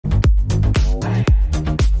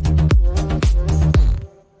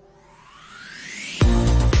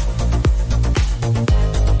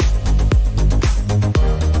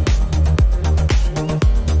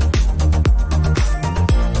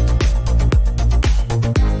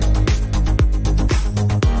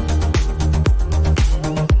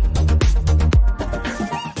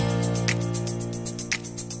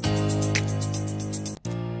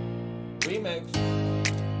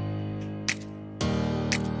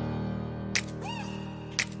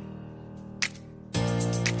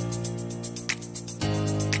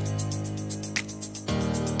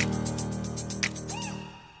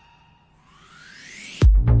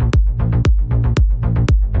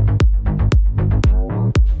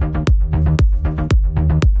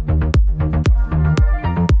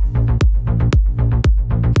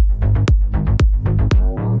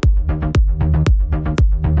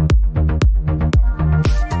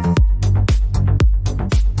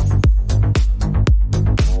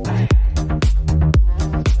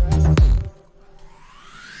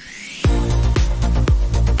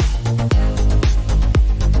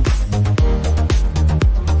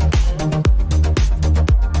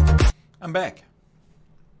I'm back.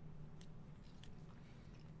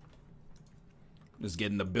 Just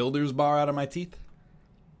getting the builder's bar out of my teeth.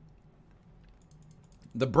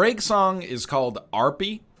 The break song is called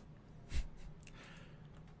Arpy.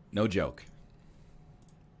 No joke.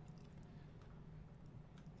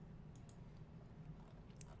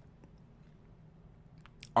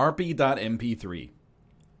 Arpy.mp3.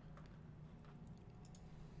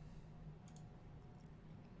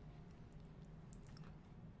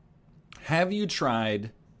 Have you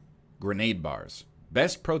tried grenade bars?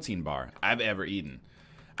 Best protein bar I've ever eaten.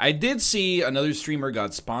 I did see another streamer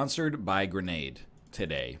got sponsored by Grenade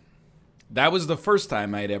today. That was the first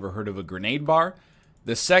time I had ever heard of a grenade bar.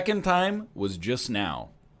 The second time was just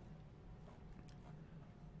now.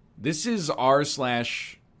 This is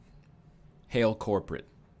r/Hail Corporate.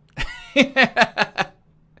 They're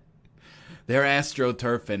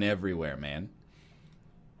astroturfing everywhere, man.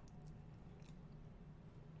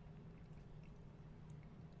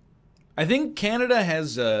 I think Canada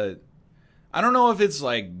has I don't know if it's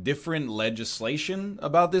like different legislation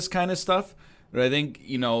about this kind of stuff, but I think,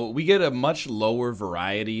 you know, we get a much lower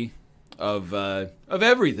variety of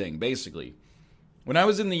everything, basically. When I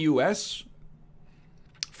was in the US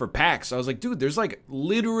for PAX, I was like, dude, there's like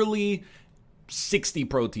literally 60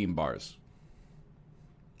 protein bars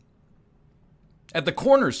at the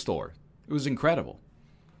corner store. It was incredible.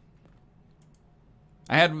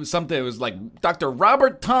 I had something that was like Dr.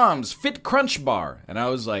 Robert Tom's Fit Crunch Bar. And I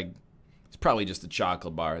was like, it's probably just a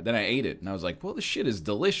chocolate bar. Then I ate it and I was like, well, this shit is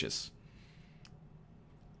delicious.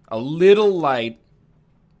 A little light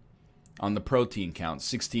on the protein count,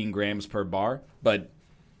 16 grams per bar. But,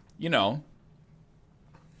 you know,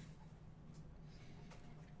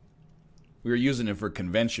 we were using it for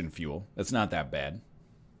convention fuel. That's not that bad.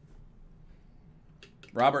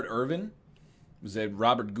 Robert Irvin? Was that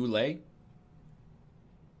Robert Goulet?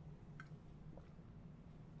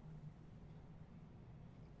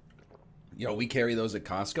 Yo, we carry those at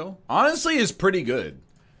Costco. Honestly, it's pretty good.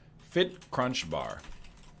 Fit Crunch Bar.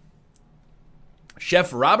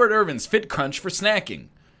 Chef Robert Irvin's Fit Crunch for snacking.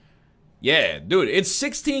 Yeah, dude, it's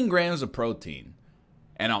 16 grams of protein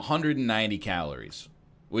and 190 calories,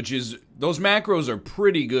 which is, those macros are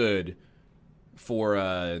pretty good for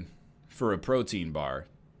a protein bar.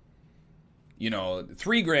 You know,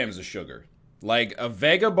 3 grams of sugar. Like, a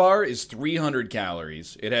Vega bar is 300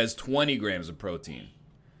 calories. It has 20 grams of protein.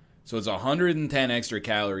 So it's 110 extra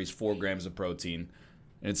calories, 4 grams of protein.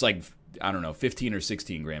 And it's like, I don't know, 15 or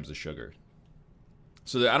 16 grams of sugar.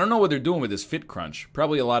 So I don't know what they're doing with this Fit Crunch.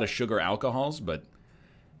 Probably a lot of sugar alcohols, but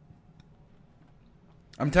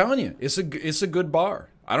I'm telling you, it's a good bar.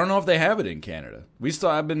 I don't know if they have it in Canada.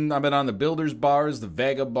 I've been on the Builders bars, the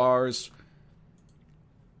Vega bars.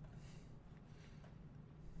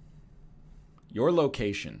 Your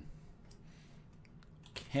location.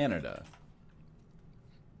 Canada.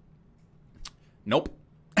 Nope.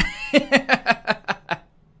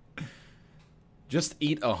 Just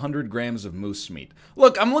eat 100 grams of moose meat.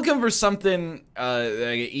 Look, I'm looking for something that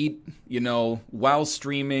I can eat, you know, while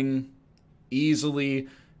streaming, easily,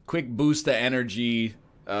 quick boost of energy,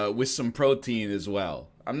 with some protein as well.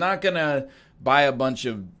 I'm not gonna buy a bunch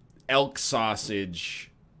of elk sausage,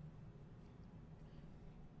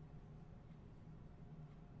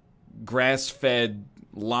 grass-fed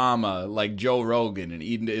llama like Joe Rogan and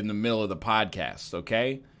eating it in the middle of the podcast,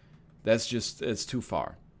 okay? It's too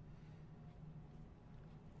far.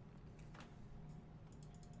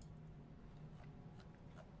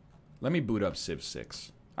 Let me boot up Civ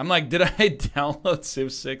 6. I'm like, did I download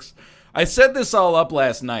Civ 6? I set this all up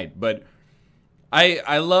last night, but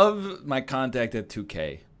I love my contact at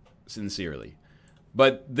 2K, sincerely.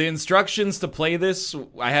 But the instructions to play this,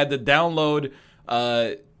 I had to download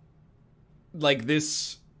like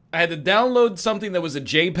this. I had to download something that was a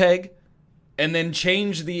JPEG and then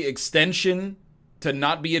change the extension to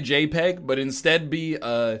not be a JPEG, but instead be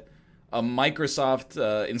a Microsoft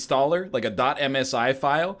installer, like a .msi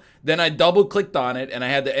file. Then I double-clicked on it, and I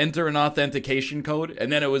had to enter an authentication code,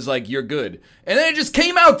 and then it was like, you're good. And then it just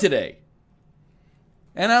came out today.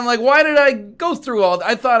 And I'm like, why did I go through all that?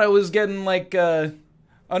 I thought I was getting, like, an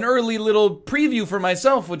early little preview for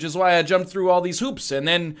myself, which is why I jumped through all these hoops. And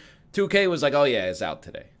then 2K was like, oh, yeah, it's out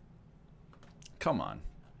today. Come on.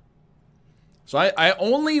 So I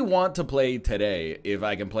only want to play today if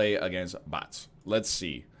I can play against bots. Let's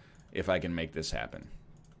see if I can make this happen.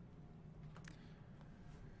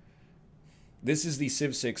 This is the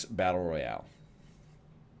Civ 6 Battle Royale.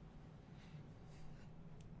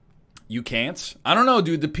 You can't? I don't know,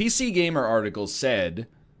 dude. The PC Gamer article said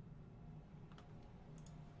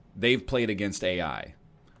they've played against AI.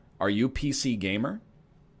 Are you PC Gamer?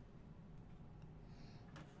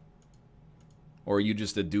 Or are you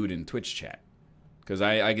just a dude in Twitch chat? Because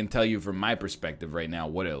I can tell you from my perspective right now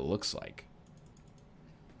what it looks like.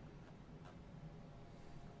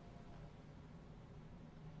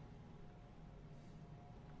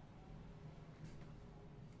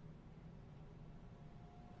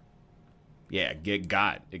 Yeah, get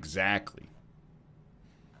got. Exactly.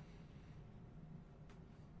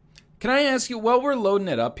 Can I ask you, while we're loading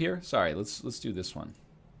it up here? Sorry, let's do this one.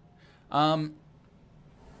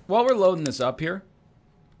 While we're loading this up here,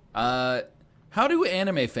 how do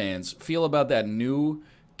anime fans feel about that new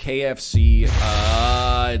KFC,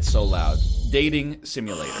 it's so loud, dating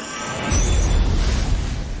simulator?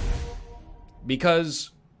 Because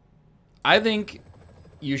I think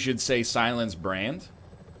you should say silence brand.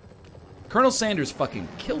 Colonel Sanders fucking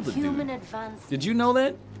killed the dude. Did you know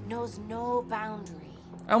that? Knows no boundary.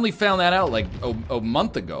 I only found that out like a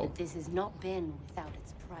month ago. But this has not been without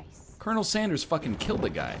its price. Colonel Sanders fucking killed the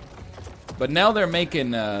guy. But now they're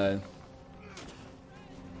making an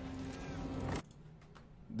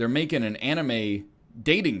anime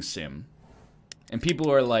dating sim. And people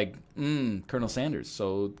are like, Colonel Sanders,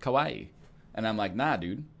 so kawaii. And I'm like, nah,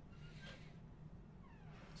 dude.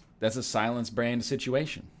 That's a silence brand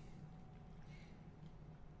situation.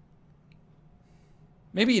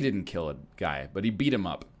 Maybe he didn't kill a guy, but he beat him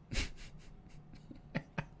up.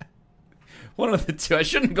 One of the two. I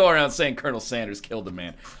shouldn't go around saying Colonel Sanders killed a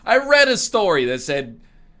man. I read a story that said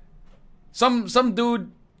some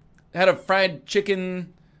dude had a fried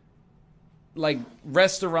chicken like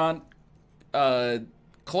restaurant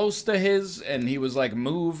close to his, and he was like,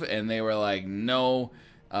 move, and they were like, no.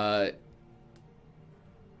 And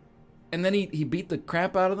then he beat the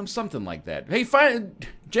crap out of them, something like that. Hey,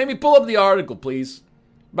 Jamie, pull up the article, please.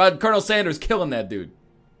 About Colonel Sanders killing that dude.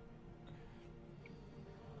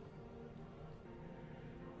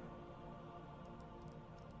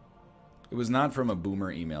 It was not from a boomer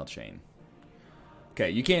email chain.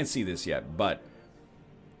 Okay, you can't see this yet, but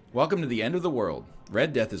welcome to the end of the world.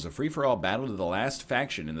 Red Death is a free-for-all battle to the last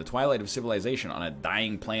faction in the twilight of civilization on a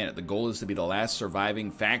dying planet. The goal is to be the last surviving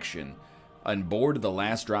faction on board the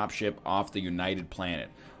last dropship off the United Planet.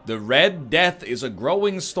 The Red Death is a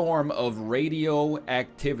growing storm of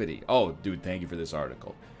radioactivity. Oh, dude, thank you for this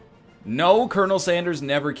article. No, Colonel Sanders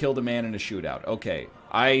never killed a man in a shootout. Okay,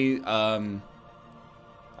 I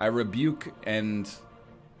rebuke and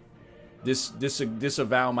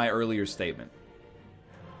disavow my earlier statement.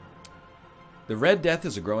 The Red Death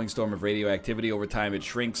is a growing storm of radioactivity. Over time, it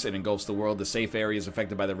shrinks and engulfs the world. The safe areas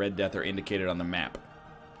affected by the Red Death are indicated on the map.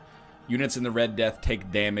 Units in the Red Death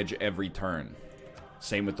take damage every turn.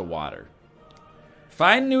 Same with the water.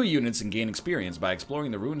 Find new units and gain experience by exploring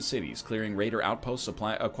the ruined cities, clearing raider outposts,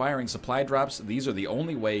 acquiring supply drops. These are the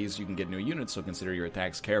only ways you can get new units, so consider your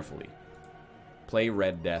attacks carefully. Play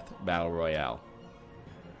Red Death Battle Royale.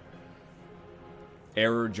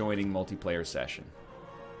 Error joining multiplayer session.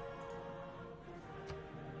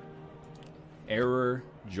 Error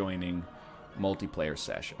joining multiplayer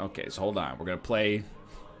session. Okay, so hold on. We're gonna play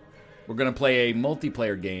a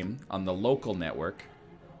multiplayer game on the local network.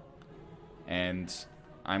 And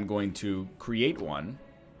I'm going to create one.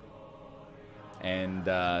 And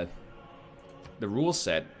the rule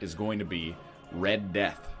set is going to be Red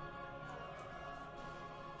Death.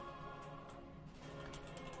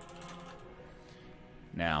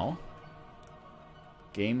 Now,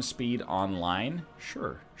 game speed online?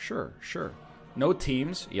 Sure. No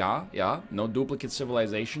teams? Yeah. No duplicate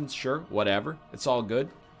civilizations? Sure, whatever. It's all good.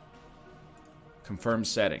 Confirm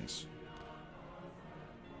settings.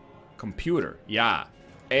 Computer. Yeah.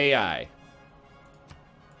 AI.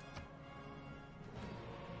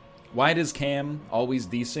 Why does Cam always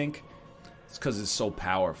desync? It's because it's so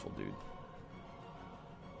powerful, dude.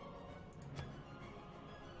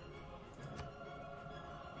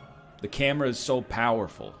 The camera is so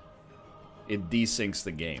powerful, it desyncs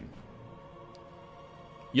the game.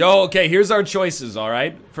 Yo, okay, here's our choices,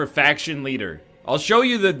 alright? For faction leader. I'll show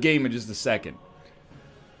you the game in just a second.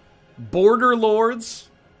 Border Lords,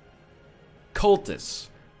 Cultists,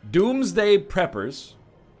 Doomsday Preppers,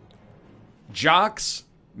 Jocks,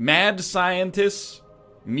 Mad Scientists,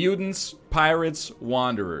 Mutants, Pirates,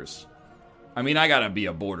 Wanderers. I mean, I gotta be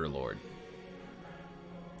a Border Lord.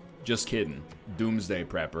 Just kidding. Doomsday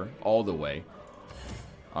Prepper, all the way.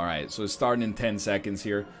 Alright, so it's starting in 10 seconds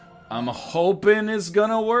here. I'm hoping it's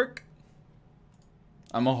gonna work.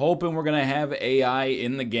 I'm hoping we're gonna have AI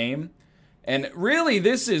in the game. And really,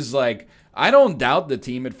 this is like, I don't doubt the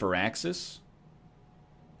team at Firaxis.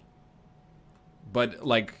 But,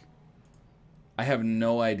 like, I have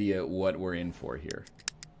no idea what we're in for here.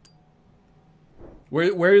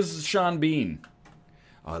 Where's Sean Bean?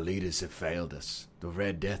 Our leaders have failed us. The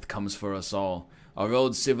Red Death comes for us all. Our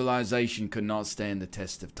old civilization could not stand the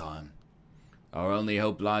test of time. Our only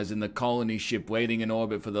hope lies in the colony ship waiting in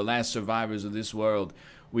orbit for the last survivors of this world.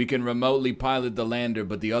 We can remotely pilot the lander,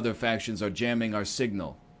 but the other factions are jamming our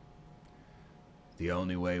signal. The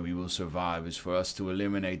only way we will survive is for us to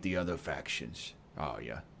eliminate the other factions. Oh,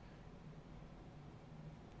 yeah.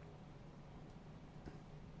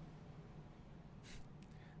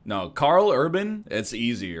 No, Carl Urban, it's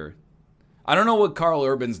easier. I don't know what Carl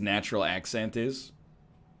Urban's natural accent is.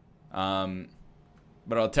 But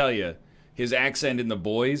I'll tell you, his accent in The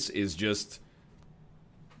Boys is just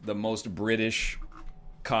the most British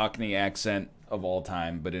Cockney accent of all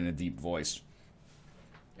time, but in a deep voice.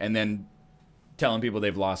 And then telling people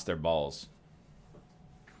they've lost their balls.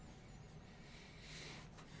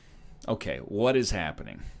 Okay, what is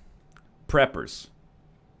happening? Preppers.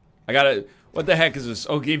 I gotta... What the heck is this?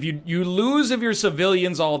 Okay, if you lose if your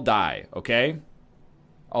civilians all die, okay?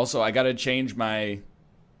 Also, I gotta change my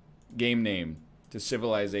game name to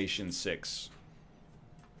Civilization VI.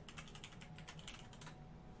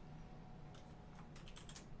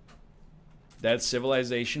 That's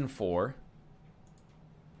Civilization 4.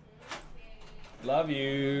 Love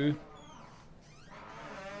you.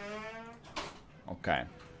 Okay,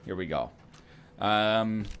 here we go.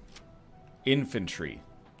 Infantry.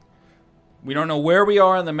 We don't know where we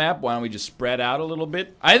are on the map. Why don't we just spread out a little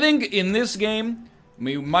bit? I think in this game,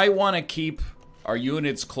 we might want to keep our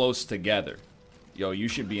units close together. Yo, you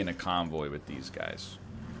should be in a convoy with these guys.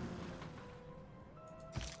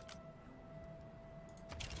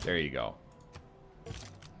 There you go.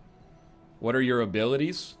 What are your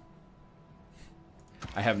abilities?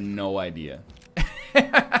 I have no idea.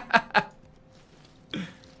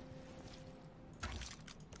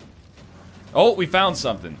 Oh, we found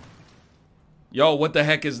something. Yo, what the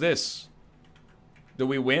heck is this? Do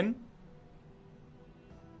we win?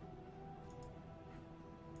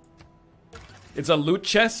 It's a loot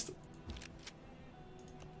chest?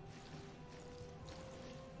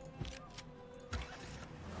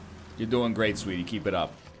 You're doing great, sweetie. Keep it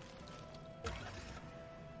up.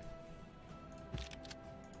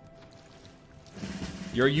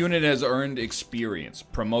 Your unit has earned experience.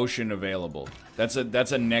 Promotion available. That's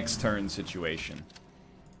a next turn situation.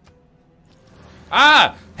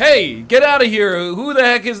 Ah! Hey! Get out of here! Who the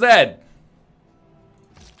heck is that?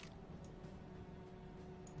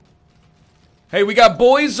 Hey, we got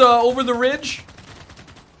boys over the ridge?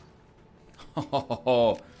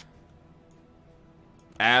 Oh,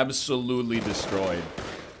 absolutely destroyed.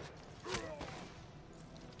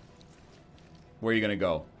 Where are you gonna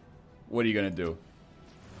go? What are you gonna do?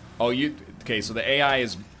 Oh, you... Okay, so the AI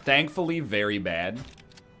is thankfully very bad,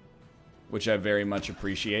 which I very much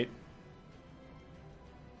appreciate.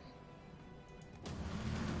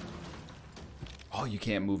 Oh, you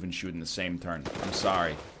can't move and shoot in the same turn. I'm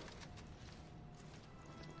sorry.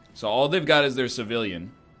 So all they've got is their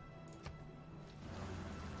civilian.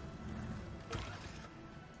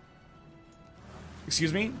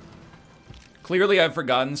 Excuse me? Clearly I've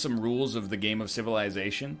forgotten some rules of the game of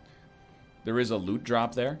Civilization. There is a loot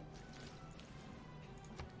drop there.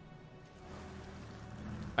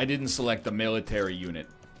 I didn't select the military unit.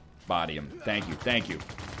 Body him. Thank you. Thank you.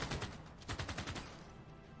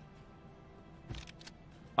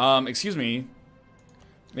 Excuse me.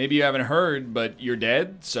 Maybe you haven't heard, but you're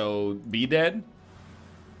dead, so be dead.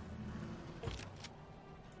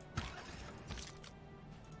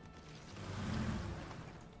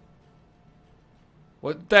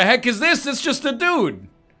 What the heck is this? It's just a dude.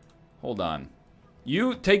 Hold on.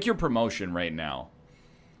 You take your promotion right now.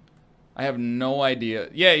 I have no idea.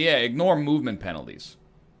 Yeah, ignore movement penalties.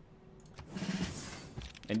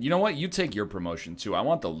 And you know what? You take your promotion too. I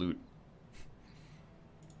want the loot.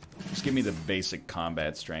 Just give me the basic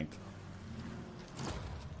combat strength.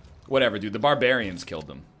 Whatever, dude. The barbarians killed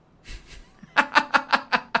them.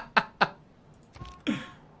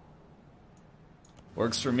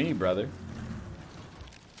 Works for me, brother.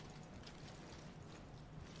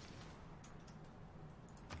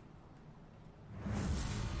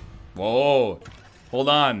 Whoa. Hold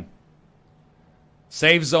on.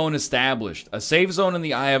 Safe zone established. A safe zone in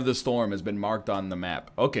the Eye of the Storm has been marked on the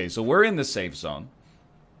map. Okay, so we're in the safe zone.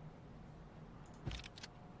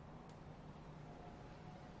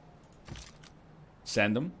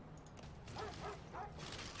 Send them.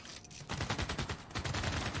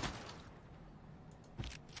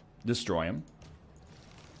 Destroy him.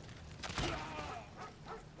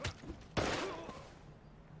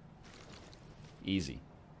 Easy.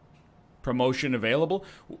 Promotion available.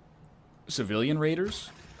 Civilian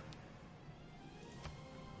raiders.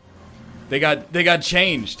 They got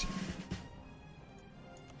changed.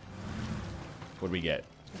 What'd we get?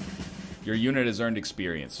 Your unit has earned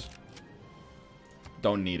experience.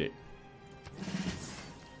 Don't need it.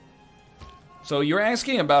 So you're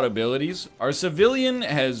asking about abilities. Our civilian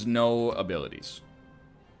has no abilities.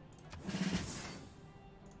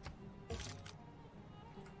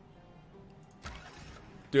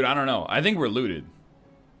 Dude, I don't know. I think we're looted.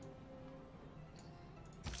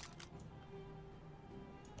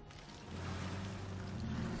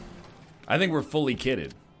 I think we're fully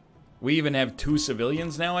kitted. We even have 2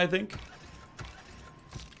 civilians now, I think.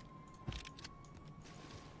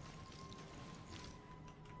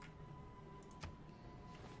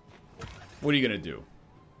 What are you gonna do?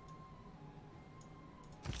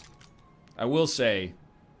 I will say,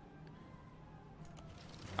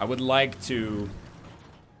 I would like to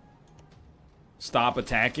stop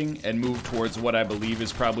attacking and move towards what I believe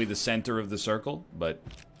is probably the center of the circle, but,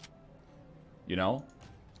 you know.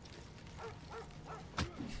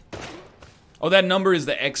 Oh, that number is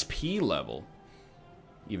the XP level.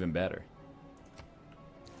 Even better.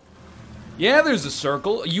 Yeah, there's a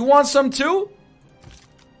circle. You want some too?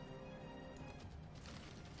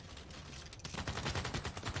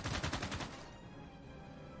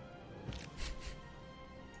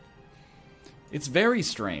 It's very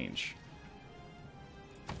strange.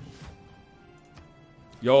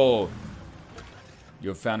 Yo. You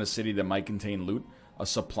have found a city that might contain loot. A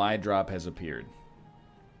supply drop has appeared.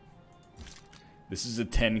 This is a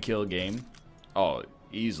 10-kill game. Oh,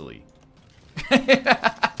 easily.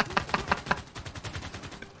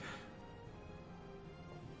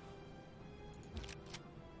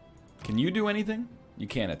 Can you do anything? You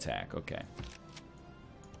can't attack. Okay.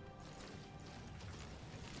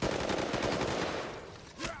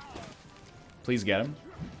 Please get him.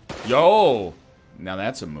 Yo! Now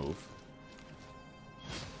that's a move.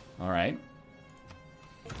 Alright.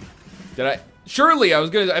 Did I... Surely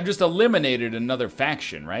I've just eliminated another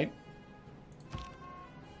faction, right?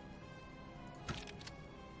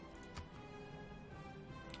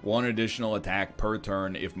 One additional attack per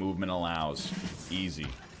turn if movement allows. Easy.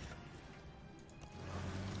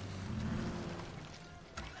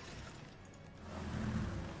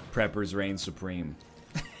 Preppers reign supreme.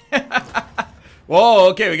 Whoa,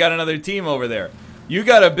 okay, we got another team over there. You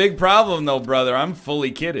got a big problem though, brother. I'm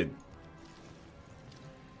fully kitted.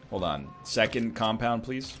 Hold on. Second compound,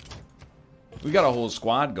 please. We got a whole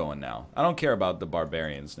squad going now. I don't care about the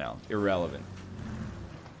barbarians now. Irrelevant.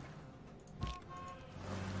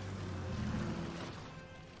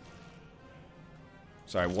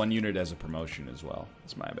 Sorry, 1 unit as a promotion as well.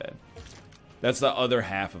 That's my bad. That's the other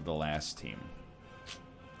half of the last team.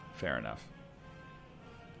 Fair enough.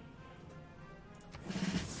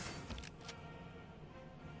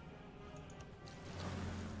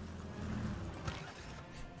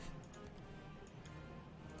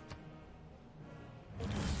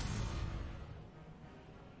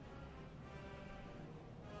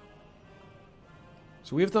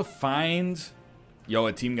 So we have to find... Yo,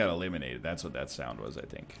 a team got eliminated. That's what that sound was, I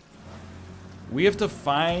think. We have to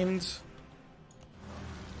find...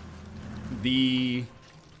 the...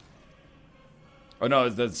 Oh, no,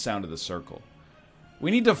 it's the sound of the circle.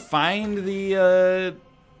 We need to find the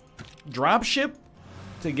dropship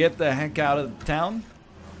to get the heck out of town.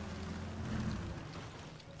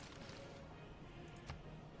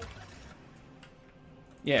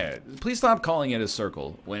 Yeah, please stop calling it a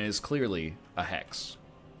circle when it is clearly a hex.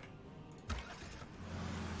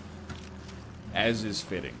 As is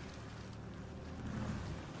fitting.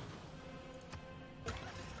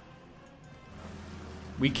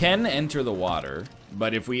 We can enter the water,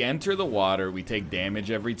 but if we enter the water, we take damage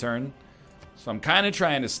every turn. So I'm kind of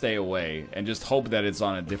trying to stay away and just hope that it's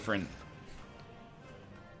on a different...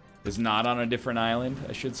 It's not on a different island,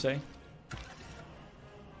 I should say.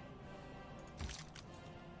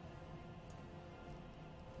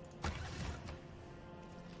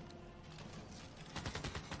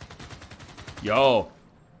 Yo,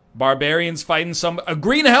 barbarians fighting a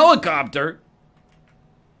green helicopter.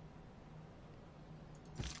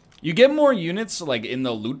 You get more units like in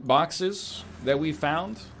the loot boxes that we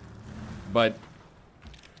found, but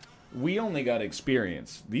we only got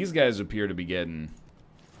experience. These guys appear to be getting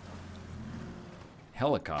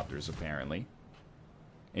helicopters apparently.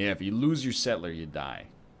 Yeah, if you lose your settler, you die.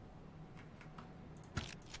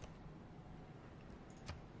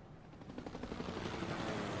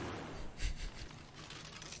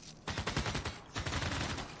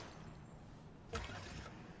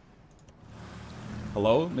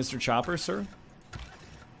 Hello, Mr. Chopper, sir?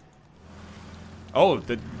 Oh,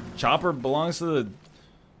 the chopper belongs to the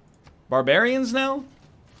barbarians now?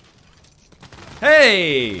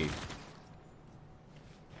 Hey!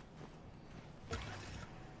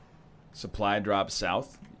 Supply drop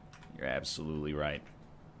south. You're absolutely right.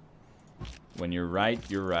 When you're right,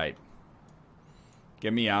 you're right.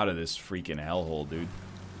 Get me out of this freaking hellhole, dude.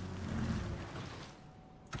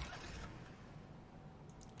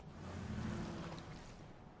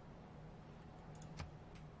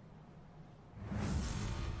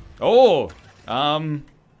 Oh!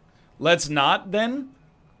 Let's not, then?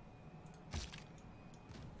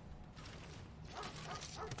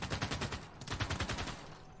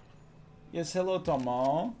 Yes, hello,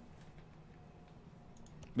 Tomo.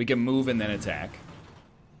 We can move and then attack.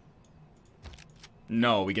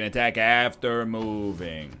 No, we can attack after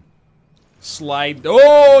moving. Slide.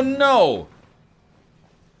 Oh, no!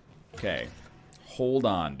 Okay. Hold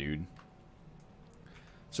on, dude.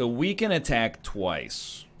 So we can attack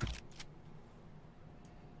twice.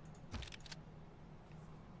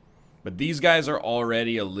 But these guys are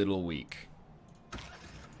already a little weak.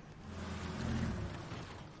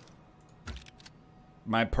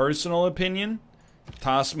 My personal opinion,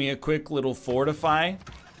 toss me a quick little fortify.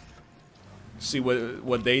 See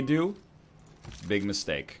what they do. Big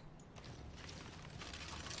mistake.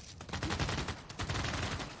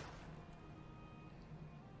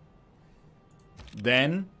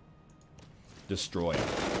 Then destroy him.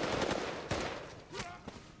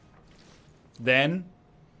 Then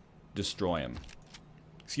destroy him.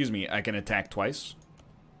 Excuse me, I can attack twice?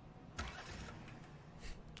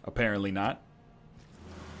 Apparently not.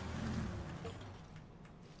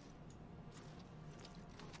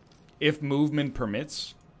 If movement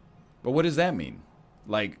permits. But what does that mean?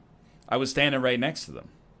 Like, I was standing right next to them.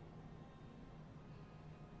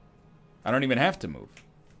 I don't even have to move.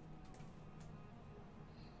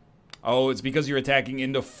 Oh, it's because you're attacking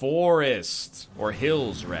into forest. Or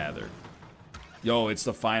hills, rather. Yo, it's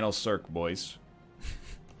the final circ, boys.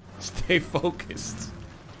 Stay focused.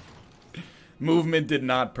 Movement did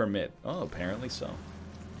not permit. Oh, apparently so.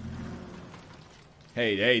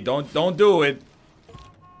 Hey, don't do it.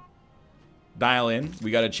 Dial in.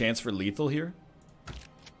 We got a chance for lethal here.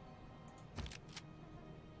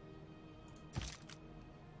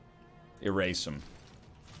 Erase him.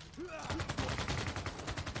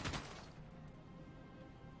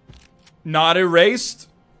 Not erased?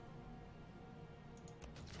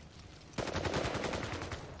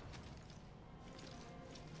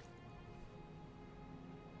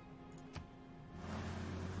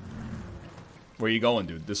 Where you going,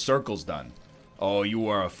 dude? The circle's done. Oh, you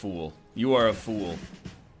are a fool. You are a fool.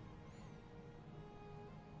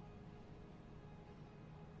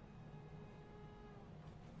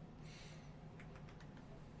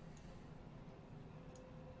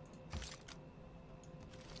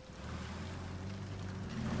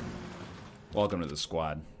 Welcome to the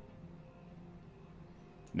squad.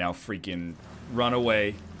 Now freaking run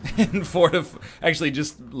away and actually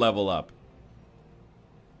just level up.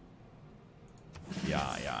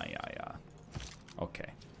 Yeah.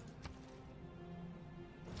 Okay.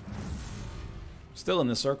 Still in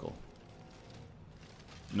the circle.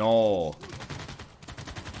 No.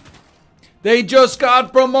 They just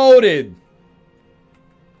got promoted.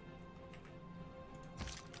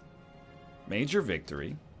 Major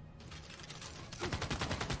victory.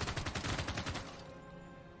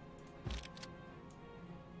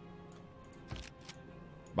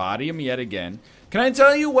 Body him yet again. Can I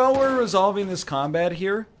tell you while we're resolving this combat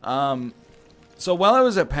here? So while I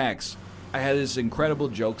was at PAX, I had this incredible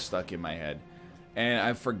joke stuck in my head. And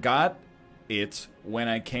I forgot it when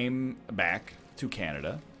I came back to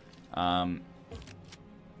Canada.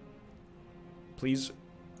 Please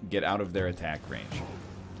get out of their attack range.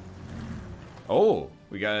 Oh,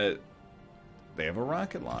 we got it. They have a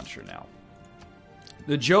rocket launcher now.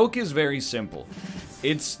 The joke is very simple.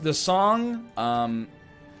 It's the song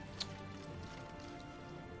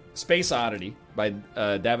Space Oddity by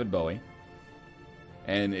David Bowie.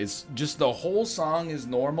 And it's just the whole song is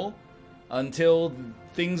normal until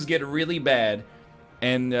things get really bad.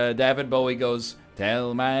 And David Bowie goes,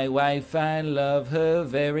 "Tell my wife I love her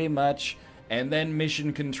very much." And then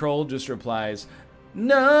Mission Control just replies,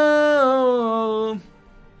 "No.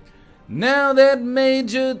 Now that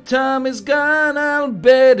Major Tom is gone, I'll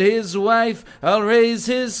bed his wife. I'll raise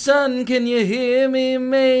his son. Can you hear me,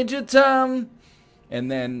 Major Tom?" And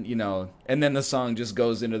then, you know, and then the song just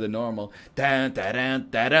goes into the normal down, down,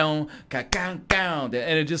 down, down, down,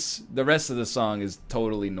 and it just, the rest of the song is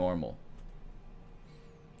totally normal.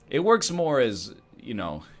 It works more as, you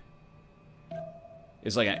know,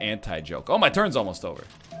 it's like an anti-joke. Oh, my turn's almost over.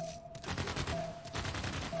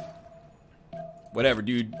 Whatever,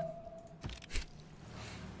 dude.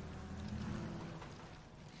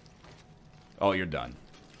 Oh, you're done.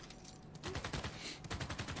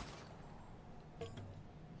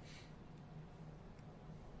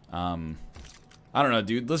 I don't know,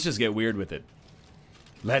 dude. Let's just get weird with it.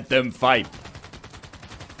 Let them fight.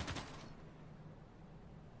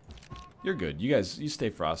 You're good. You guys, you stay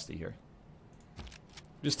frosty here.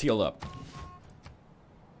 Just heal up.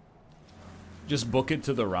 Just book it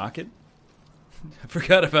to the rocket. I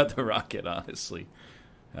forgot about the rocket, honestly.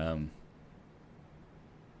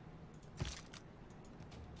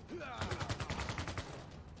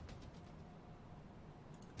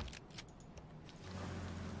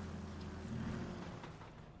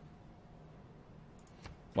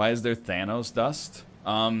 Why is there Thanos dust?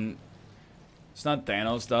 It's not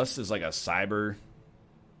Thanos dust. It's like a cyber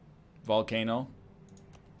volcano.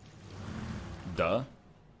 Duh.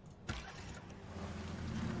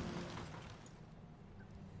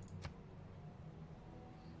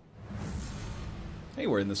 Hey,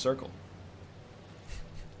 we're in the circle.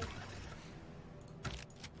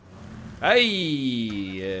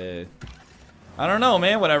 Hey! I don't know,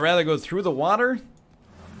 man. Would I rather go through the water?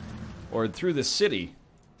 Or through the city?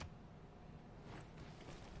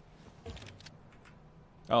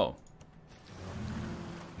 Oh.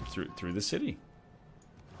 Through the city.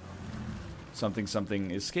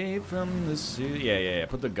 Something escape from the city. Yeah.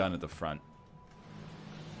 Put the gun at the front.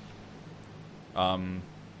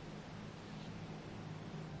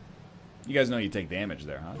 You guys know you take damage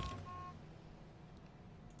there, huh?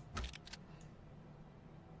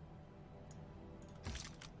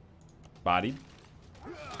 Bodied.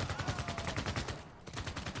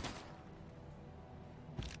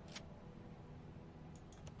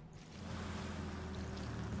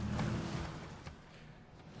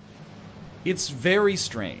 It's very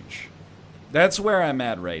strange. That's where I'm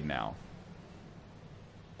at right now.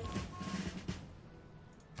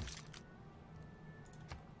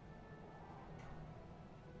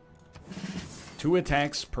 Two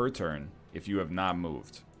attacks per turn if you have not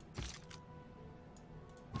moved.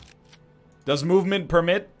 Does movement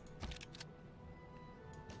permit?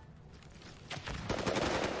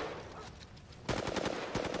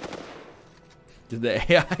 Did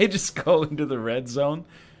the AI just go into the red zone?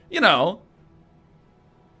 You know.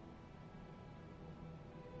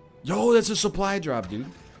 Yo, that's a supply drop, dude.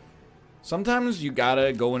 Sometimes you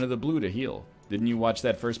gotta go into the blue to heal. Didn't you watch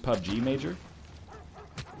that first PUBG, Major?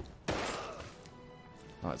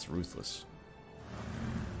 Oh, it's ruthless.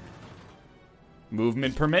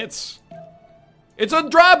 Movement permits. It's a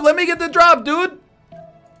drop! Let me get the drop, dude!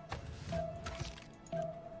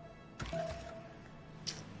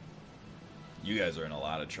 You guys are in a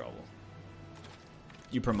lot of trouble.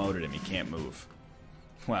 You promoted him, he can't move.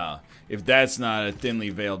 Wow, if that's not a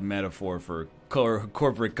thinly veiled metaphor for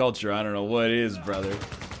corporate culture, I don't know what is, brother.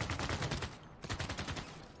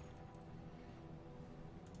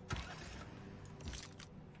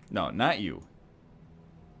 No, not you.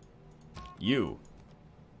 You.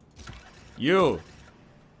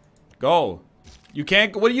 Go. You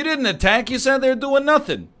can't. What? You didn't attack. You said they're doing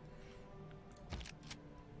nothing.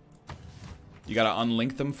 You gotta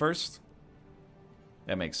unlink them first.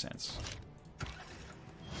 That makes sense.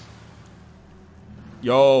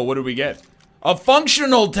 Yo, what did we get? A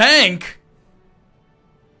functional tank?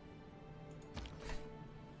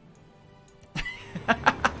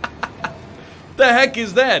 The heck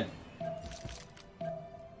is that?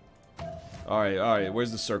 Alright,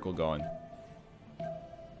 where's the circle going?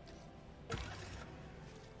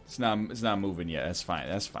 It's not moving yet. That's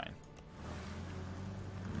fine.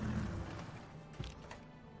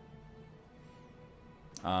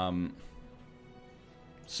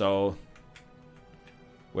 So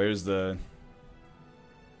where's this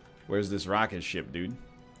rocket ship, dude?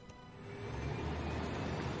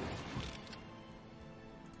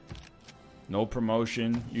 No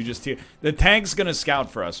promotion. You just hear the tank's gonna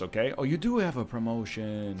scout for us, okay? Oh, you do have a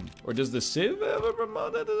promotion. Or does the Civ have a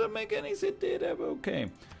promotion? That doesn't make any sense. It did have, okay.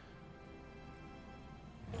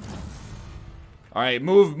 Alright,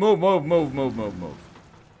 move.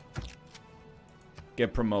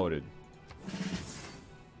 Get promoted.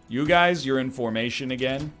 You guys, you're in formation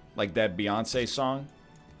again. Like that Beyonce song.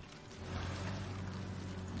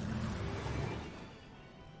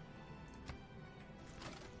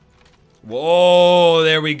 Whoa,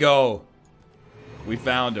 there we go. We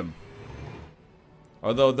found him.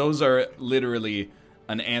 Although those are literally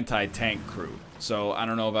an anti-tank crew. So I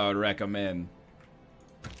don't know if I would recommend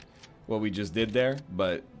what we just did there,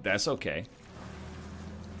 but that's okay.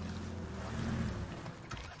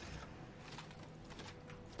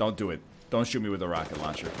 Don't do it. Don't shoot me with a rocket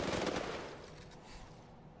launcher.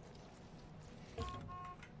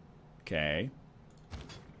 Okay.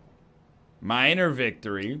 Minor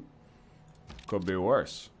victory. Could be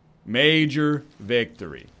worse. Major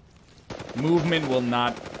victory. Movement will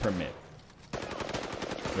not permit.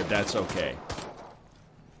 But that's okay.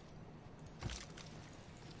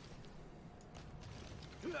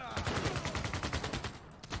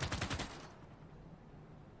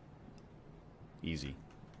 Easy.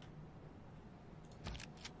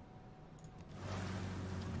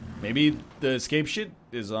 Maybe the escape ship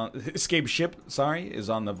is on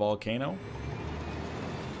the volcano.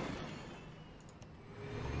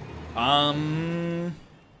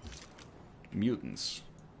 Mutants.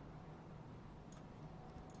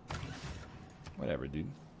 Whatever,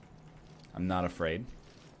 dude. I'm not afraid.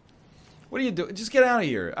 What are you doing? Just get out of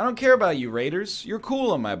here. I don't care about you, Raiders. You're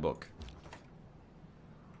cool in my book.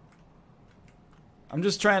 I'm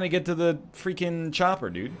just trying to get to the freaking chopper,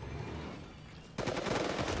 dude.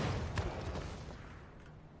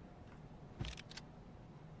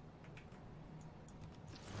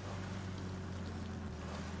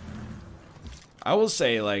 I will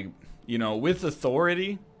say, like, you know, with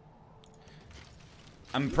authority,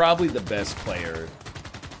 I'm probably the best player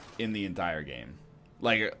in the entire game.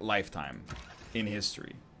 Like, lifetime. In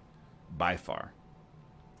history. By far.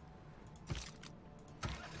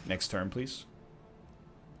 Next turn, please.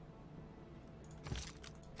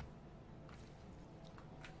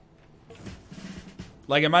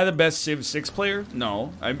 Like, am I the best Civ 6 player?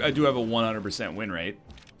 No. I do have a 100% win rate.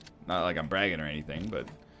 Not like I'm bragging or anything, but...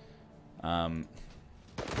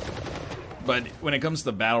 But when it comes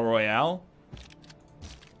to Battle Royale,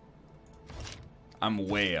 I'm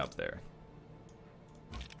way up there.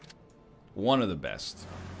 One of the best.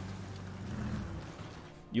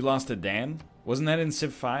 You lost to Dan? Wasn't that in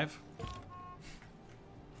Civ 5?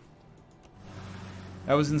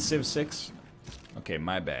 That was in Civ 6? Okay,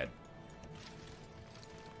 my bad.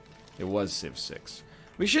 It was Civ 6.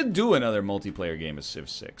 We should do another multiplayer game of Civ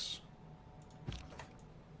 6.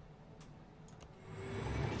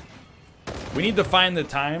 We need to find the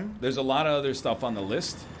time. There's a lot of other stuff on the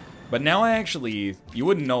list. But now I actually... You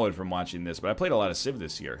wouldn't know it from watching this, but I played a lot of Civ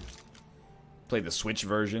this year. Played the Switch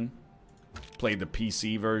version. Played the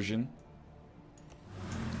PC version.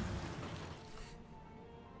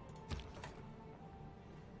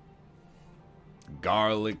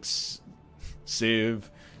 Garlic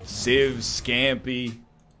Civ. Civ Scampi.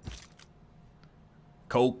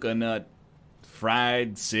 Coconut.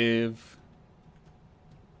 Fried Civ.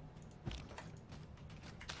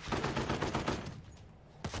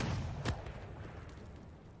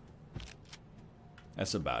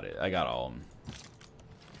 That's about it. I got all of them.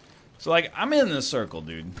 So, like, I'm in the circle,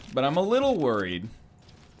 dude. But I'm a little worried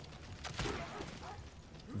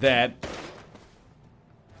that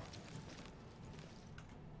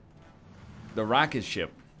the rocket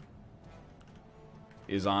ship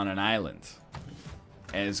is on an island.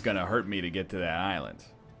 And it's gonna hurt me to get to that island.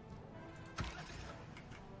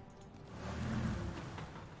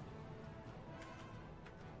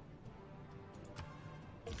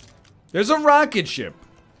 There's a rocket ship.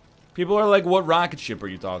 People are like, what rocket ship are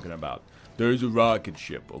you talking about? There's a rocket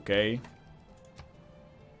ship, okay?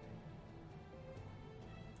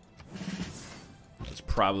 It's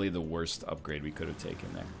probably the worst upgrade we could have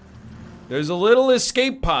taken there. There's a little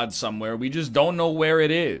escape pod somewhere. We just don't know where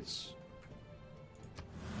it is.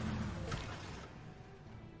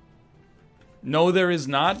 No, there is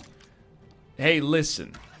not. Hey,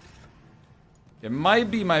 listen. It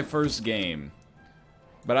might be my first game.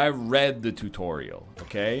 But I read the tutorial,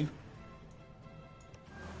 okay?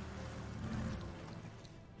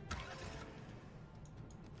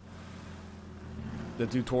 The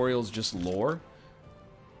tutorial's just lore?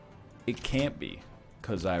 It can't be,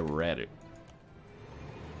 because I read it.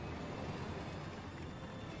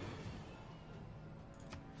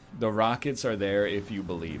 The rockets are there if you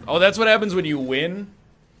believe. Oh, that's what happens when you win?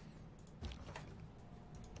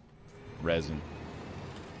 Resin.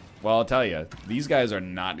 Well, I'll tell you, these guys are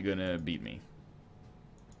not gonna beat me.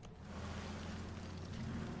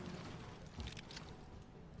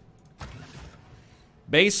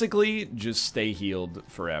 Basically, just stay healed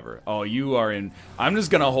forever. Oh, you are in... I'm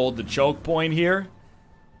just gonna hold the choke point here.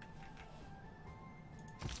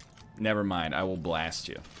 Never mind, I will blast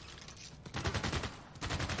you.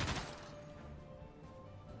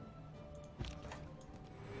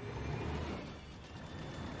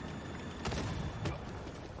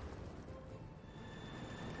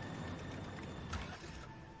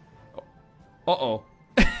 Uh-oh.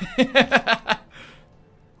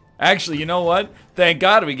 Actually, you know what? Thank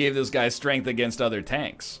God we gave this guy strength against other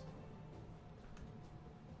tanks.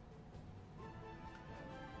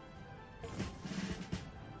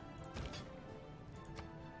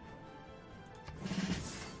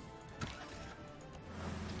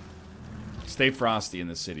 Stay frosty in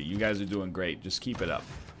the city. You guys are doing great. Just keep it up.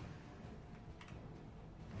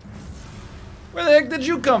 Where the heck did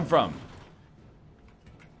you come from?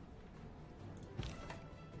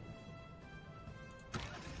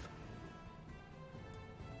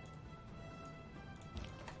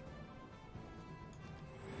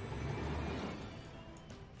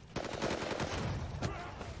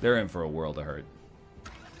 They're in for a world of hurt.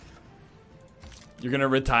 You're gonna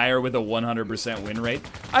retire with a 100% win rate?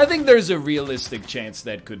 I think there's a realistic chance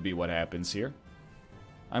that could be what happens here.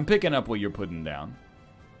 I'm picking up what you're putting down.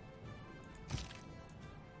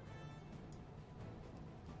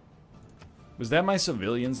 Was that my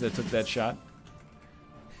civilians that took that shot?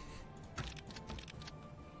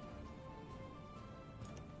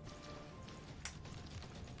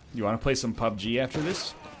 You want to play some PUBG after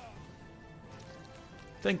this?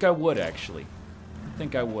 I think I would, actually. I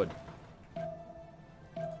think I would.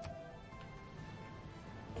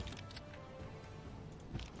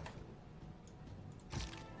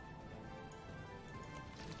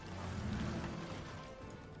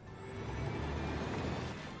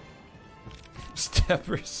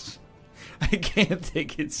 Steppers. I can't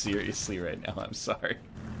take it seriously right now. I'm sorry.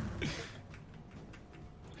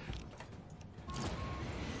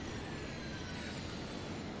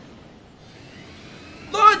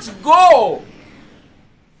 Let's go!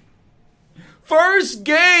 First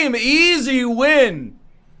game, easy win.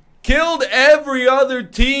 Killed every other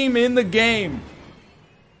team in the game.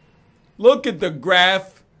 Look at the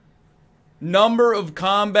graph. Number of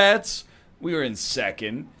combats. We were in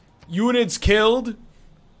second. Units killed.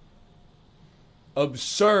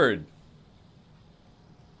 Absurd.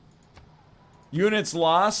 Units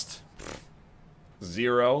lost.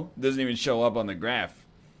 0. Doesn't even show up on the graph.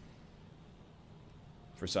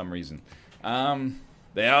 For some reason.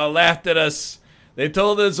 They all laughed at us. They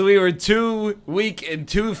told us we were too weak and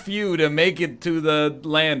too few to make it to the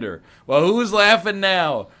lander. Well, who's laughing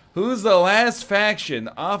now? Who's the last faction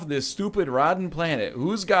off this stupid rotten planet?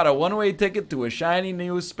 Who's got a one-way ticket to a shiny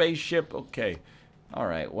new spaceship? Okay.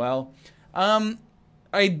 Alright, well.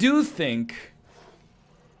 I do think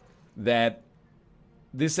that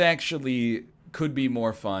this actually could be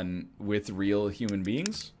more fun with real human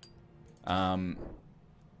beings.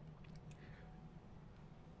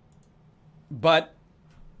 But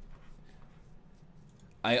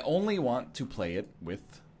I only want to play it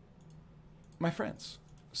with my friends.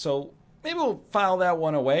 So maybe we'll file that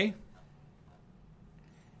one away.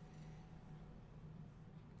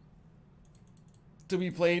 To be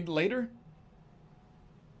played later.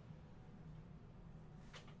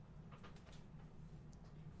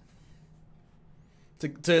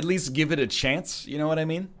 To at least give it a chance, you know what I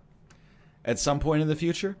mean? At some point in the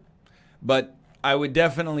future. But I would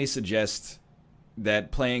definitely suggest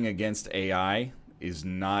that playing against AI is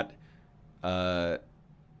not a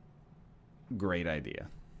great idea.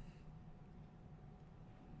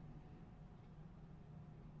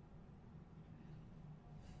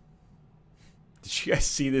 Did you guys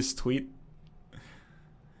see this tweet?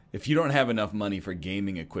 If you don't have enough money for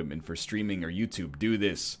gaming equipment for streaming or YouTube, do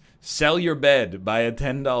this. Sell your bed, buy a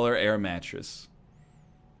 $10 air mattress.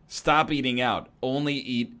 Stop eating out. Only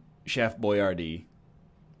eat Chef Boyardee.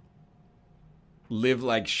 Live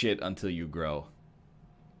like shit until you grow.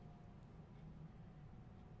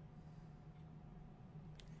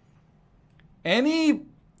 Any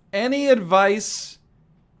advice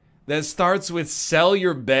that starts with sell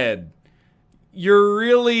your bed,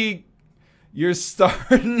 you're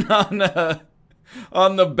starting on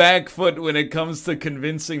the back foot when it comes to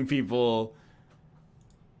convincing people.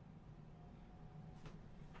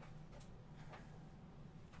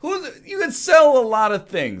 You could sell a lot of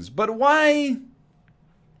things, but why?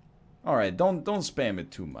 All right, don't spam it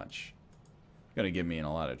too much. It's gonna get me in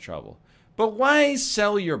a lot of trouble. But why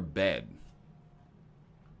sell your bed?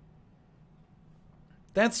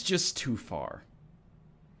 That's just too far.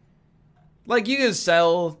 Like, you could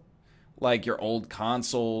sell, like, your old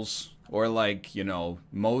consoles, or, like, you know,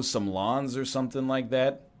 mow some lawns or something like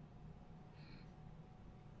that.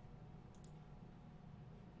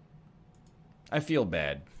 I feel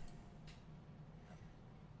bad.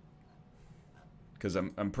 Because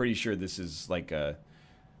I'm pretty sure this is like a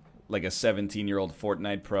 17-year-old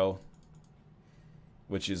Fortnite pro.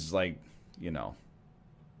 Which is like, you know.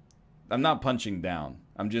 I'm not punching down.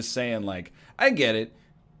 I'm just saying, like, I get it.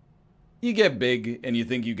 You get big and you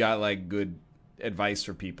think you got, like, good advice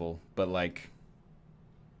for people. But, like,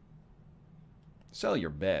 sell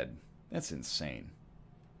your bed. That's insane.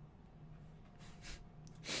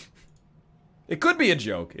 It could be a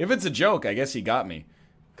joke. If it's a joke, I guess he got me.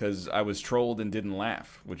 Because I was trolled and didn't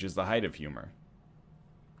laugh, which is the height of humor.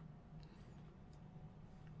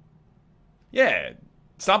 Yeah.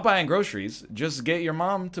 Stop buying groceries. Just get your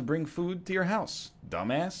mom to bring food to your house,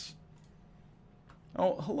 dumbass.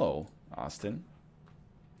 Oh, hello, Austin.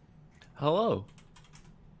 Hello.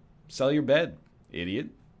 Sell your bed, idiot.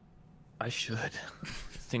 I should.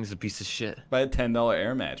 This thing's a piece of shit. Buy a $10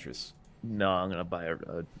 air mattress. No, I'm gonna buy a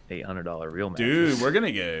 $800 real mattress. Dude, we're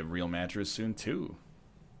gonna get a real mattress soon too.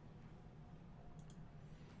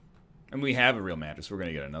 And we have a real mattress. We're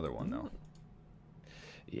gonna get another one though.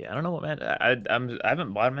 Yeah, I don't know what mattress. I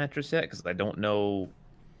haven't bought a mattress yet because I don't know.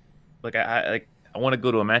 Like I want to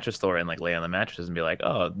go to a mattress store and like lay on the mattresses and be like,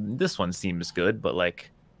 oh, this one seems good, but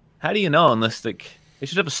like, how do you know unless like they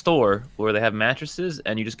should have a store where they have mattresses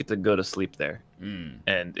and you just get to go to sleep there.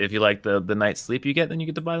 And if you like the night's sleep you get, then you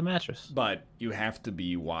get to buy the mattress. But you have to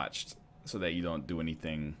be watched so that you don't do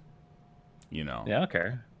anything, you know. Yeah, I don't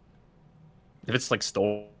care. If it's like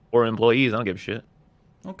store employees, I don't give a shit.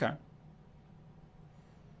 Okay.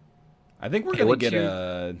 I think we're gonna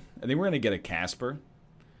get a Casper.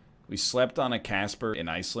 We slept on a Casper in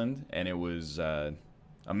Iceland, and it was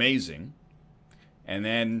amazing. And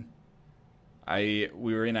then we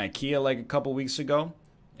were in IKEA like a couple weeks ago,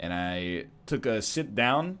 and I took a sit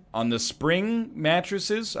down on the spring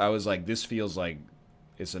mattresses. I was like, this feels like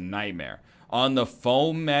it's a nightmare. On the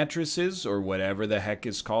foam mattresses, or whatever the heck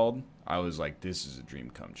is called, I was like, this is a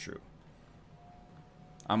dream come true.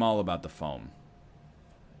 I'm all about the foam.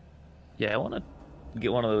 Yeah, I want to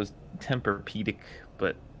get one of those Tempur-Pedic,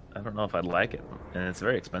 but I don't know if I'd like it, and it's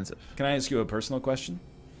very expensive. Can I ask you a personal question?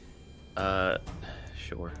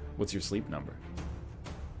 Sure. What's your sleep number?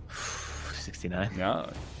 69. No,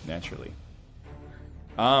 naturally.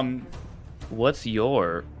 What's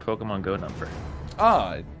your Pokemon Go number?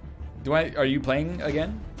 Are you playing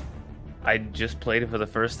again? I just played it for the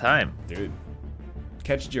first time. Dude,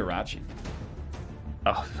 catch Jirachi.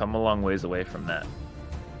 Oh, I'm a long ways away from that.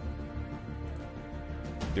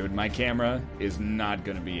 Dude, my camera is not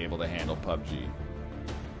going to be able to handle PUBG.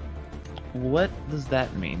 What does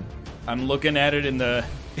that mean? I'm looking at it in the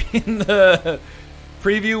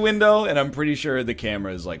preview window, and I'm pretty sure the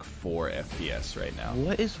camera is like 4 FPS right now.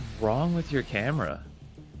 What is wrong with your camera?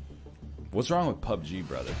 What's wrong with PUBG,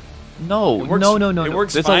 brother? No. It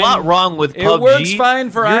works There's fine. a lot wrong with PUBG. It works fine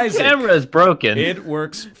for Isaac. Your camera is broken. It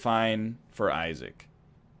works fine for Isaac.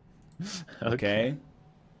 Okay?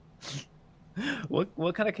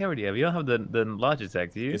 What kind of camera do you have? You don't have the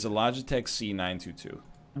Logitech, do you? It's a Logitech C922.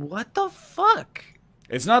 What the fuck?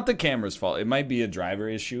 It's not the camera's fault. It might be a driver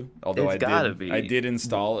issue. Although It's gotta be. I did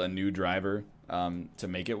install a new driver to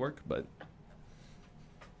make it work, but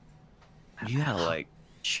you gotta like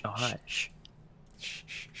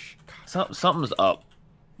something's up.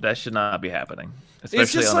 That should not be happening. Especially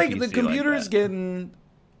it's just on like a PC the computer is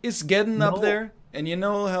getting up there, and you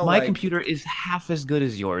know how my computer is half as good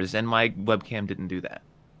as yours, and my webcam didn't do that.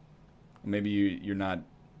 Maybe you're not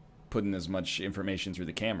putting as much information through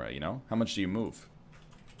the camera. You know, how much do you move?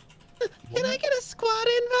 Can I get a squad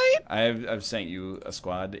invite? I've sent you a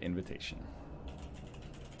squad invitation.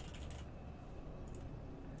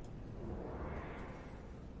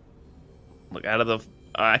 Look, out of the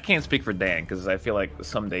I can't speak for Dan because I feel like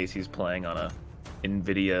some days he's playing on a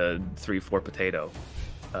NVIDIA 3-4 potato,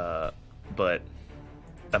 but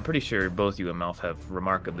I'm pretty sure both you and Malf have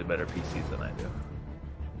remarkably better PCs than I do.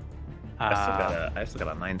 I still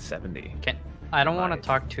got a 970. I don't want to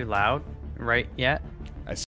talk too loud right yet.